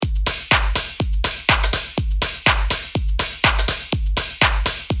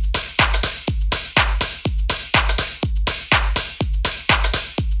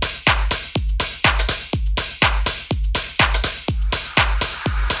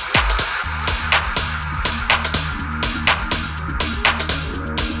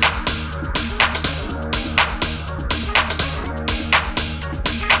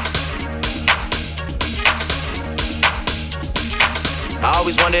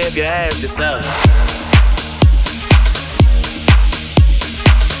wonder if you ask yourself.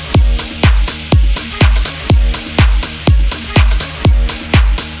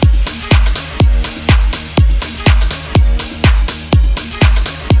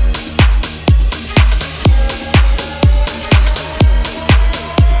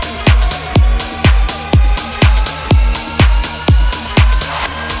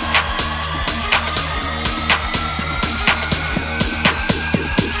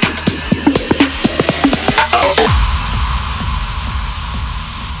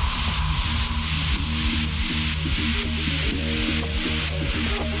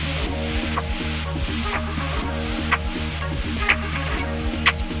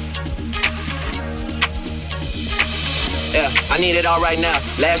 I need it all right now.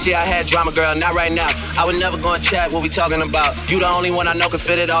 Last year I had drama, girl, not right now. I would never go and chat what we talking about. You the only one I know can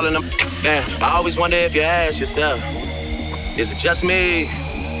fit it all in them. Man, I always wonder if you ask yourself, is it just me?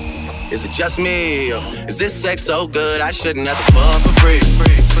 Is it just me? Or is this sex so good I shouldn't have to fuck for free?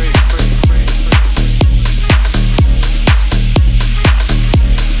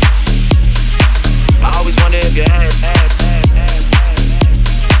 I always wonder if you ask.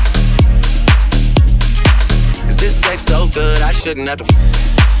 This sex so good, I shouldn't have to.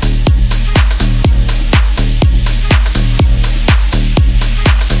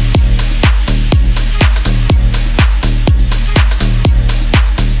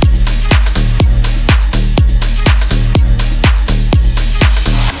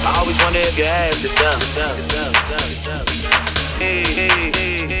 I always wonder if you ask yourself.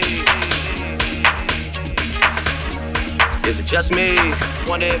 Is it just me?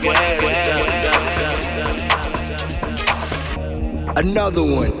 Wonder if you ask yourself. Another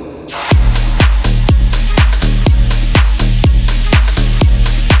one.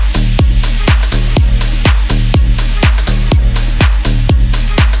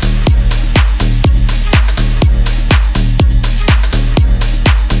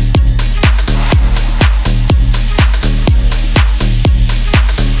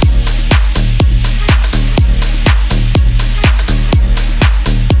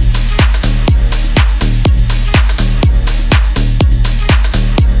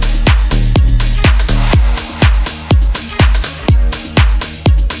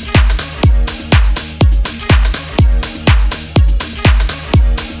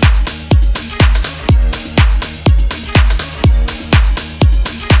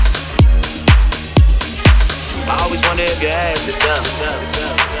 If you ask yourself,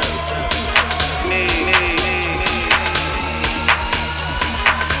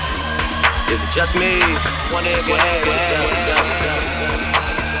 is it just me? Wonder if you ask yourself.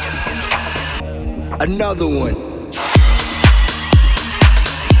 Another one.